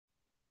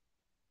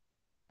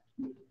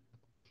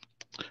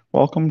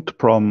Welcome to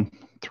problem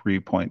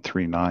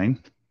 3.39 on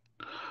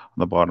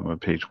the bottom of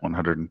page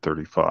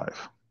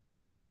 135.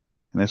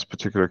 In this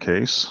particular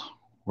case,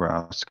 we're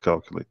asked to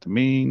calculate the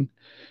mean,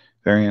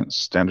 variance,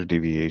 standard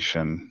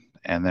deviation,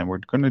 and then we're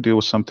going to deal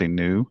with something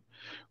new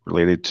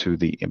related to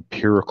the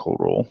empirical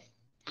rule,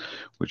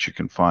 which you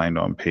can find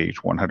on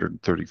page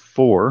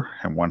 134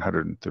 and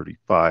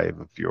 135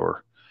 of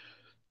your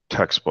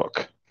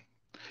textbook.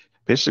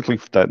 Basically,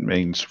 that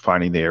means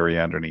finding the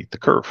area underneath the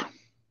curve.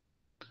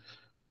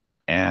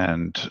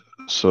 And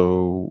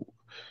so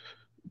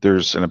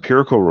there's an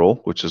empirical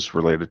rule, which is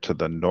related to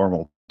the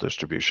normal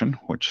distribution,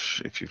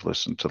 which if you've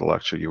listened to the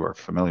lecture, you are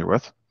familiar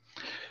with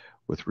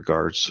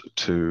regards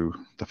to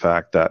the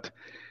fact that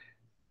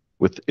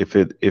if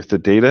the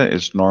data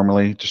is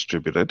normally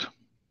distributed,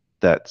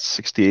 that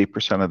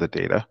 68% of the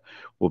data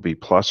will be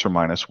plus or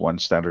minus one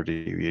standard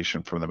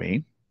deviation from the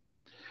mean.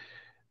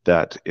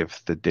 That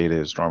if the data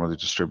is normally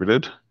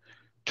distributed,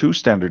 two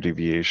standard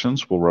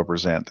deviations will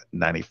represent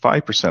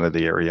 95% of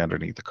the area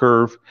underneath the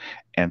curve,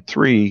 and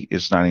 3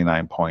 is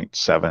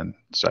 99.7.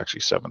 It's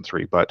actually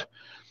 7.3, but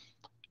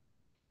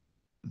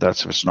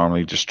that's if it's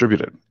normally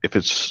distributed. If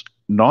it's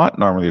not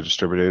normally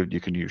distributed,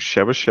 you can use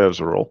Chebyshev's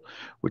rule,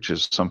 which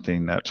is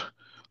something that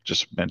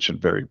just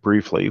mentioned very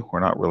briefly. We're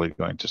not really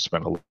going to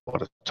spend a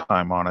lot of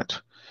time on it,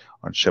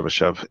 on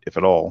Chebyshev, if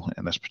at all,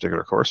 in this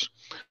particular course.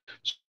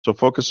 So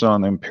focus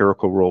on the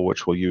empirical rule,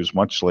 which we'll use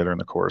much later in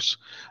the course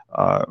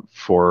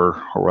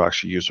or we'll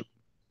actually use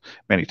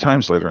many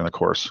times later in the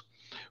course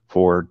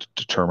for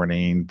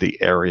determining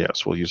the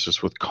areas. We'll use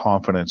this with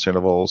confidence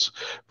intervals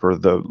for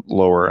the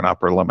lower and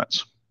upper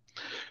limits.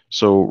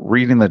 So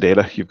reading the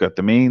data, you've got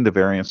the mean, the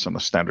variance, and the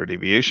standard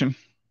deviation.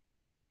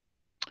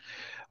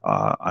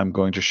 I'm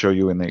going to show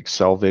you in the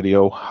Excel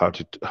video how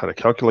to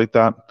calculate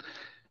that.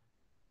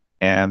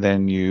 And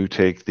then you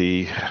take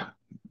the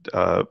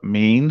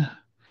mean,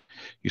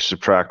 you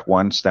subtract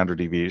one standard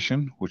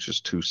deviation, which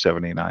is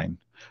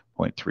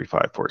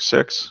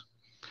 279.3546,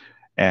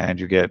 and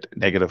you get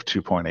negative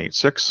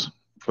 2.86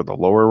 for the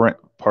lower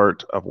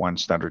part of one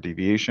standard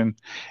deviation,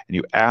 and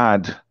you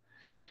add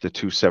the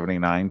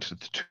 279 to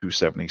the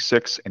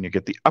 276, and you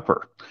get the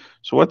upper.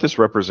 So what this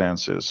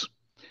represents is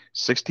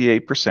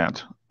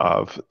 68%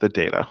 of the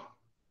data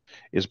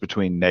is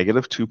between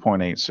negative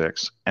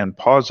 2.86 and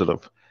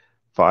positive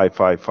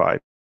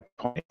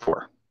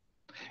 555.4.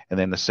 And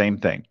then the same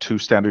thing, two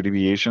standard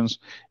deviations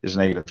is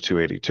negative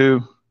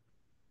 282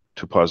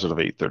 to positive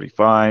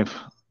 835.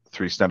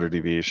 Three standard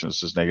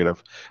deviations is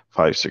negative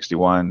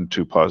 561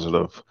 to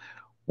positive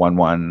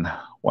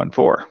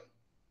 1114.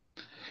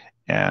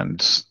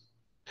 And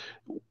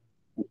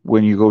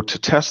when you go to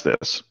test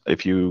this,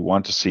 if you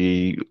want to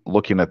see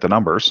looking at the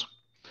numbers,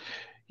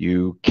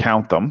 you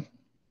count them.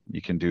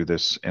 You can do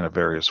this in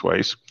various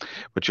ways,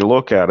 but you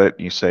look at it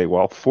and you say,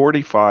 well,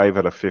 45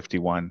 out of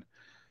 51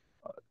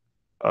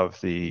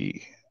 of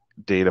the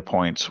data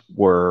points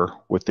were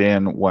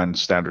within one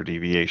standard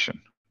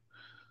deviation,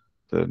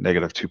 the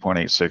negative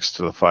 2.86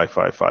 to the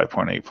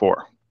 555.84.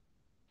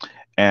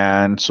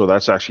 And so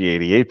that's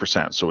actually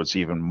 88%. So it's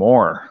even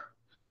more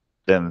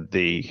than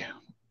the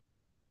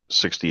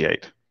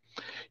 68.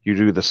 You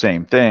do the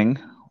same thing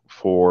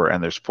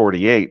and there's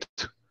 48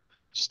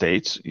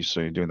 states.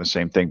 So you're doing the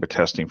same thing, but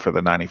testing for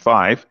the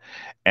 95.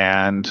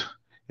 And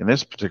in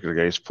this particular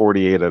case,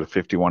 48 out of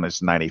 51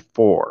 is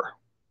 94.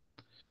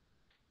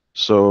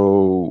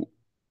 So,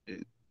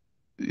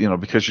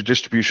 because your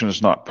distribution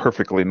is not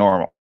perfectly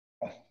normal.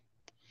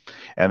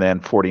 And then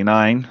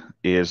 49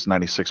 is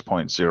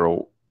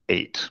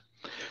 96.08.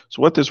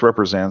 So what this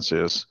represents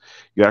is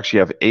you actually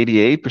have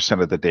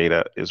 88% of the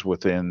data is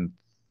within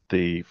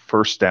the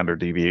first standard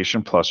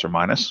deviation, plus or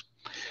minus.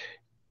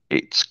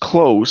 It's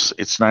close.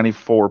 It's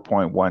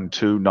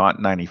 94.12, not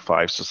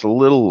 95. So it's a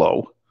little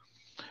low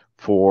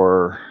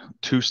for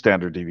two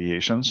standard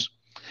deviations.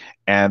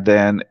 And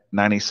then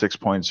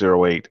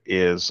 96.08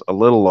 is a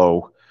little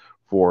low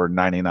for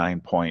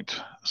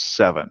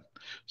 99.7.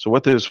 So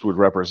what this would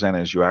represent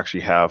is you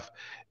actually have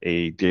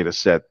a data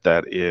set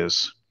that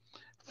is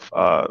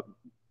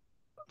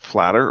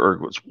flatter,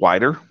 or it's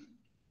wider,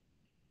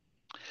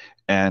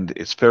 and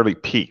it's fairly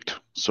peaked.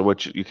 So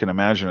what you can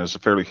imagine is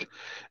a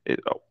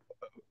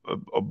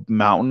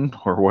mountain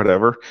or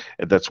whatever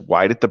that's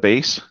wide at the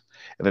base,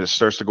 and then it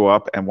starts to go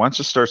up. And once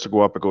it starts to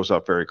go up, it goes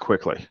up very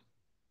quickly.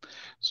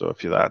 So if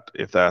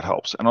that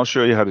helps. And I'll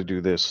show you how to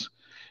do this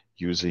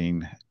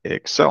using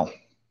Excel.